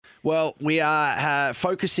Well, we are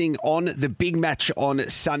focusing on the big match on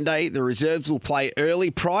Sunday. The reserves will play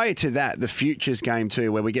early. Prior to that, the Futures game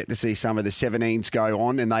too, where we get to see some of the 17s go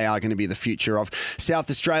on, and they are going to be the future of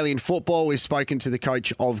South Australian football. We've spoken to the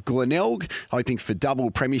coach of Glenelg, hoping for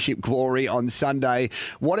double premiership glory on Sunday.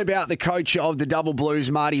 What about the coach of the Double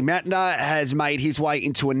Blues, Marty Mattner, has made his way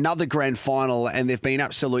into another grand final, and they've been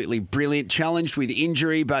absolutely brilliant, challenged with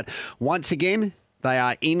injury, but once again, they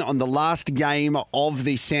are in on the last game of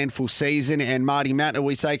the Sanfl season. And Marty Mattner,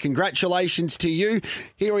 we say congratulations to you.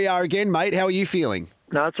 Here we are again, mate. How are you feeling?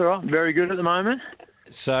 No, it's all right. Very good at the moment.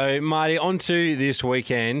 So, Marty, on to this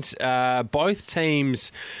weekend. Both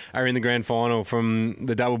teams are in the grand final from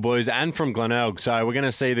the Double Blues and from Glenelg. So we're going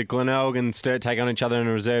to see the Glenelg and Sturt take on each other in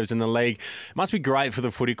the reserves in the league. It must be great for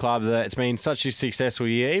the footy club that it's been such a successful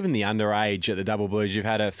year. Even the underage at the Double Blues, you've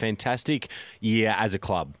had a fantastic year as a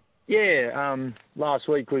club. Yeah, last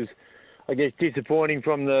week was, I guess, disappointing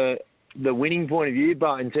from the winning point of view,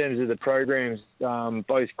 but in terms of the programs,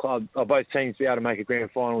 both teams to be able to make a grand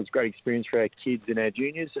final was a great experience for our kids and our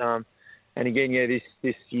juniors. And again,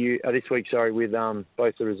 this week, with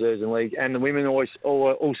both the reserves and league and the women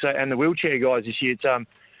also and the wheelchair guys this year. It's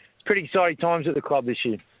pretty exciting times at the club this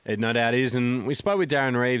year. It no doubt is. And we spoke with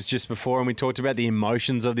Darren Reeves just before and we talked about the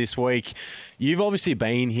emotions of this week. You've obviously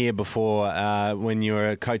been here before when you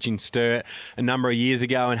were coaching Sturt a number of years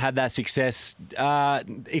ago and had that success.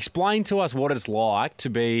 Explain to us what it's like to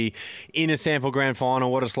be in a Sanfl Grand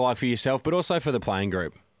Final, what it's like for yourself, but also for the playing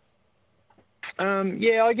group.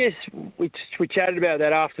 I guess we chatted about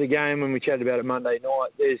that after the game when we chatted about it Monday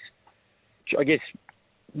night.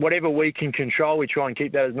 Whatever we can control, we try and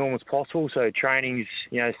keep that as normal as possible. So trainings,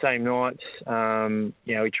 same nights.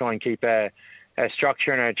 We try and keep our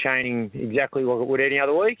structure and our training exactly like it would any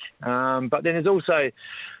other week. But then there's also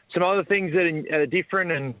some other things that are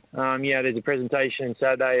different. And, there's a presentation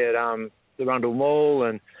Saturday at the Rundle Mall.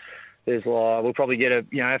 And there's we'll probably get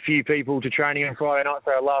a few people to training on Friday night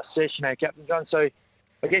for our last session, our captain's run. So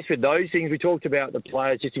I guess with those things, we talked about the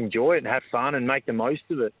players just enjoy it and have fun and make the most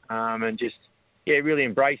of it. And just... really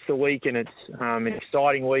embrace the week, and it's an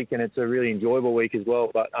exciting week, and it's a really enjoyable week as well.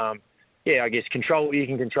 But, I guess control what you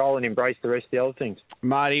can control and embrace the rest of the other things.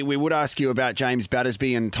 Marty, we would ask you about James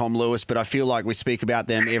Battersby and Tom Lewis, but I feel like we speak about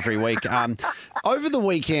them every week. Over the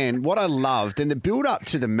weekend, what I loved, and the build-up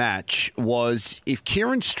to the match, was if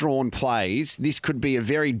Kieran Strawn plays, this could be a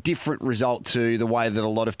very different result to the way that a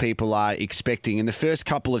lot of people are expecting. In the first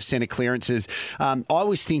couple of centre clearances, I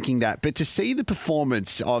was thinking that. But to see the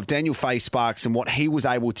performance of Daniel Fay-Sparks and what he was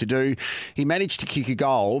able to do, he managed to kick a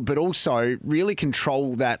goal, but also really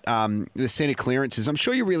control that the centre clearances. I'm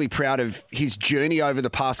sure you're really proud of his journey over the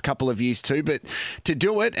past couple of years too, but to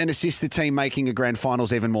do it and assist the team making a grand final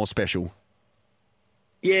is even more special.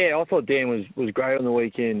 Yeah, I thought Dan was great on the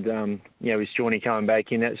weekend. With Shawnee coming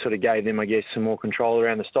back in, that sort of gave them, I guess, some more control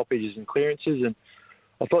around the stoppages and clearances. And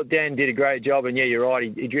I thought Dan did a great job. And, you're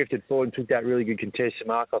right, he drifted forward and took that really good contested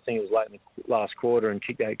mark. I think it was late in the last quarter and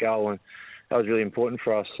kicked that goal. And that was really important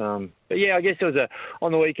for us. I guess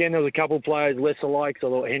on the weekend, there was a couple of players lesser likes. I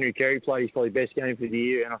thought Henry Carey played his probably best game for the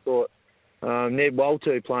year. And I thought Ned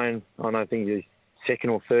Walter playing, I think his second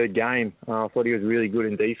or third game. I thought he was really good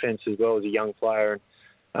in defence as well as a young player.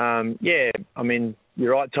 And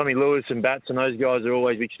you're right, Tommy Lewis and Bats and those guys are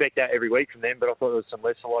always, we expect that every week from them, but I thought there was some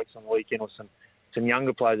lesser likes on the weekend or some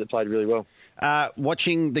younger players that played really well.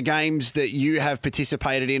 Watching the games that you have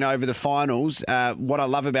participated in over the finals, what I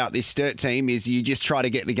love about this Sturt team is you just try to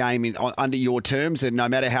get the game under your terms, and no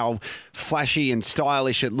matter how flashy and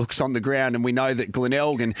stylish it looks on the ground, and we know that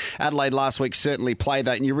Glenelg and Adelaide last week certainly played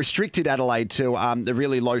that, and you restricted Adelaide to the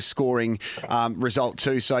really low-scoring result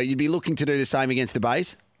too, so you'd be looking to do the same against the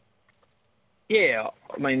Bays? Yeah,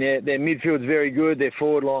 their midfield's very good, their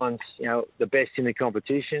forward line's the best in the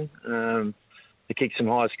competition. To kick some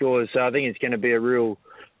high scores. So I think it's going to be a real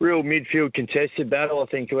midfield contested battle. I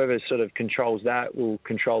think whoever sort of controls that will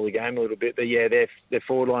control the game a little bit. But their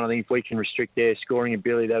forward line, I think if we can restrict their scoring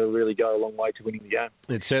ability, that'll really go a long way to winning the game.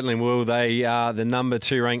 It certainly will. They are the number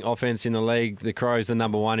 2 ranked offence in the league. The Crows the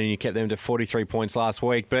number 1, and you kept them to 43 points last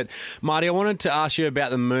week. But Marty, I wanted to ask you about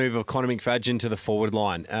the move of Conor McFadden to the forward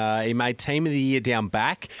line. He made Team of the Year down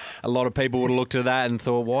back. A lot of people would have looked at that and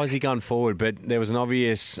thought, why is he going forward? But there was an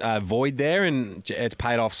obvious void there, and it's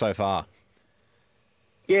paid off so far.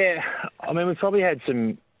 Yeah, we've probably had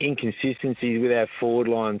some inconsistencies with our forward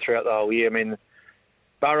line throughout the whole year.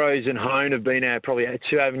 Burrows and Hone have been probably our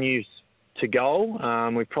 2 avenues to goal.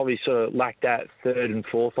 We've probably sort of lacked that third and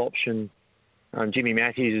fourth option. Jimmy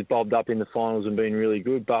Matthews has bobbed up in the finals and been really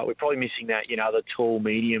good, but we're probably missing that, the tall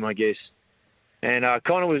medium, I guess, And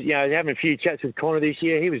Connor was, having a few chats with Connor this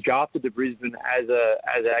year. He was drafted to Brisbane as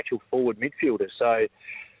an actual forward midfielder. So,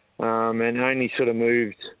 and only sort of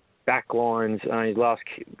moved back lines his last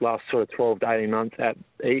sort of 12 to 18 months at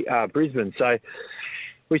Brisbane. So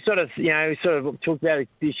we sort of talked about it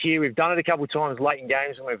this year. We've done it a couple of times late in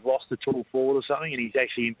games when we've lost the tall forward or something, and he's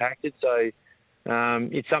actually impacted. So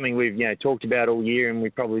it's something we've talked about all year, and we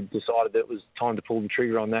probably decided that it was time to pull the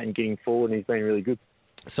trigger on that and getting forward, and he's been really good.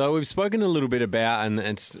 So we've spoken a little bit about, and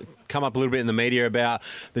it's come up a little bit in the media about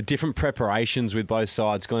the different preparations with both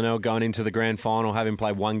sides. Glenelg going into the grand final, having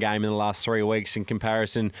played one game in the last 3 weeks in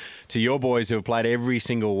comparison to your boys who have played every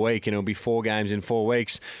single week, and it'll be 4 games in 4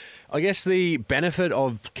 weeks. I guess the benefit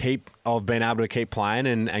of being able to keep playing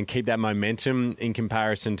and keep that momentum in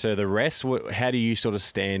comparison to the rest, how do you sort of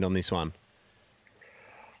stand on this one?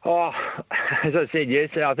 Oh, as I said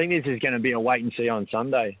yesterday, I think this is going to be a wait and see on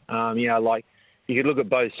Sunday. You could look at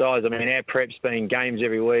both sides. I mean, our prep's been games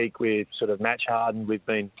every week. We've sort of match hardened. We've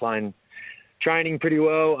been training pretty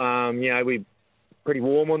well. We're pretty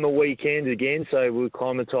warm on the weekends again, so we're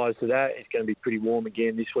acclimatised to that. It's going to be pretty warm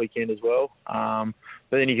again this weekend as well.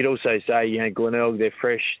 But then you could also say, Glenelg, they're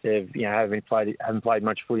fresh. They've haven't played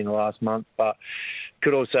much footy in the last month, but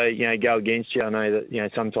could also go against you. I know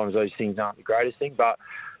that sometimes those things aren't the greatest thing, but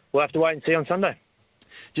we'll have to wait and see on Sunday.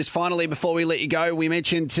 Just finally, before we let you go, we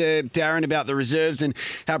mentioned to Darren about the reserves and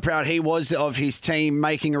how proud he was of his team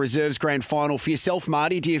making a reserves grand final. For yourself,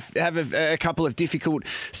 Marty, do you have a couple of difficult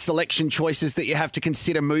selection choices that you have to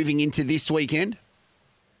consider moving into this weekend?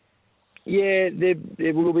 Yeah,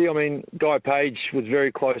 there will be. I mean, Guy Page was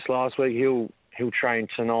very close last week. He'll train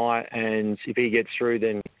tonight, and if he gets through,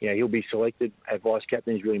 then he'll be selected. Our vice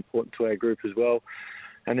captain is really important to our group as well.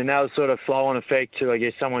 And then that'll sort of flow on effect to, I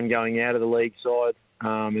guess, someone going out of the league side.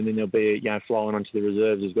 And then there'll be, flowing onto the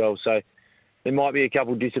reserves as well. So there might be a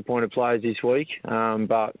couple of disappointed players this week,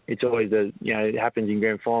 but it's always it happens in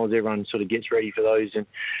grand finals. Everyone sort of gets ready for those, and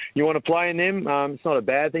you want to play in them. It's not a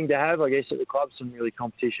bad thing to have, I guess, at the club. Some really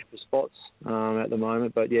competition for spots at the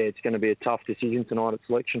moment, but it's going to be a tough decision tonight at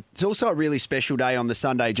selection. It's also a really special day on the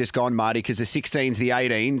Sunday just gone, Marty, because the 16s, the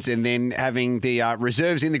 18s, and then having the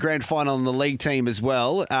reserves in the grand final and the league team as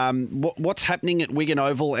well. What's happening at Wigan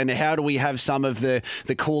Oval, and how do we have some of the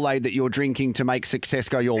Kool-Aid that you're drinking to make success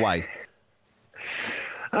go your way?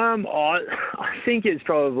 I think it's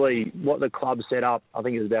probably what the club set up. I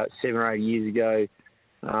think it was about 7 or 8 years ago.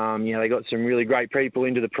 They got some really great people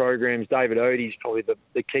into the programs. David Odie's probably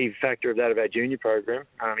the key factor of that, of our junior program.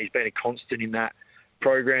 He's been a constant in that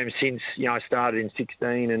program since I started in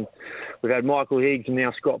 16, and we've had Michael Higgs and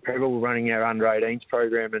now Scott Preble running our under-18s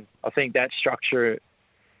program, and I think that structure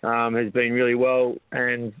has been really well,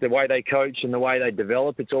 and the way they coach and the way they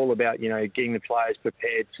develop, it's all about getting the players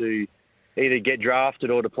prepared to either get drafted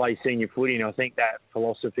or to play senior footy. And I think that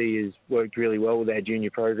philosophy has worked really well with our junior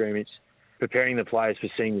program. It's preparing the players for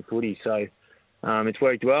senior footy. So it's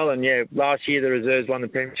worked well. And last year the reserves won the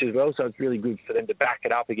premiership as well. So it's really good for them to back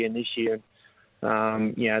it up again this year.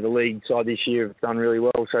 The league side this year have done really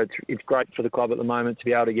well. So it's great for the club at the moment to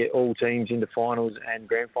be able to get all teams into finals and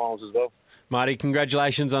grand finals as well. Marty,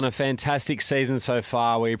 congratulations on a fantastic season so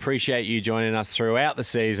far. We appreciate you joining us throughout the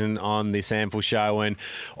season on the Sanfl Show, and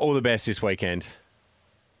all the best this weekend.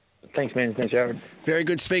 Thanks, man. Thanks, Jared. Very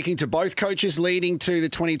good speaking to both coaches leading to the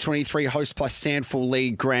 2023 Host Plus Sanfl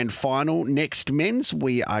League Grand Final. Next, men's,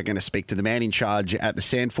 we are going to speak to the man in charge at the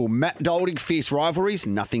Sanfl, Matt Doldig. Fierce rivalries,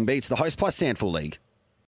 nothing beats the Host Plus Sanfl League.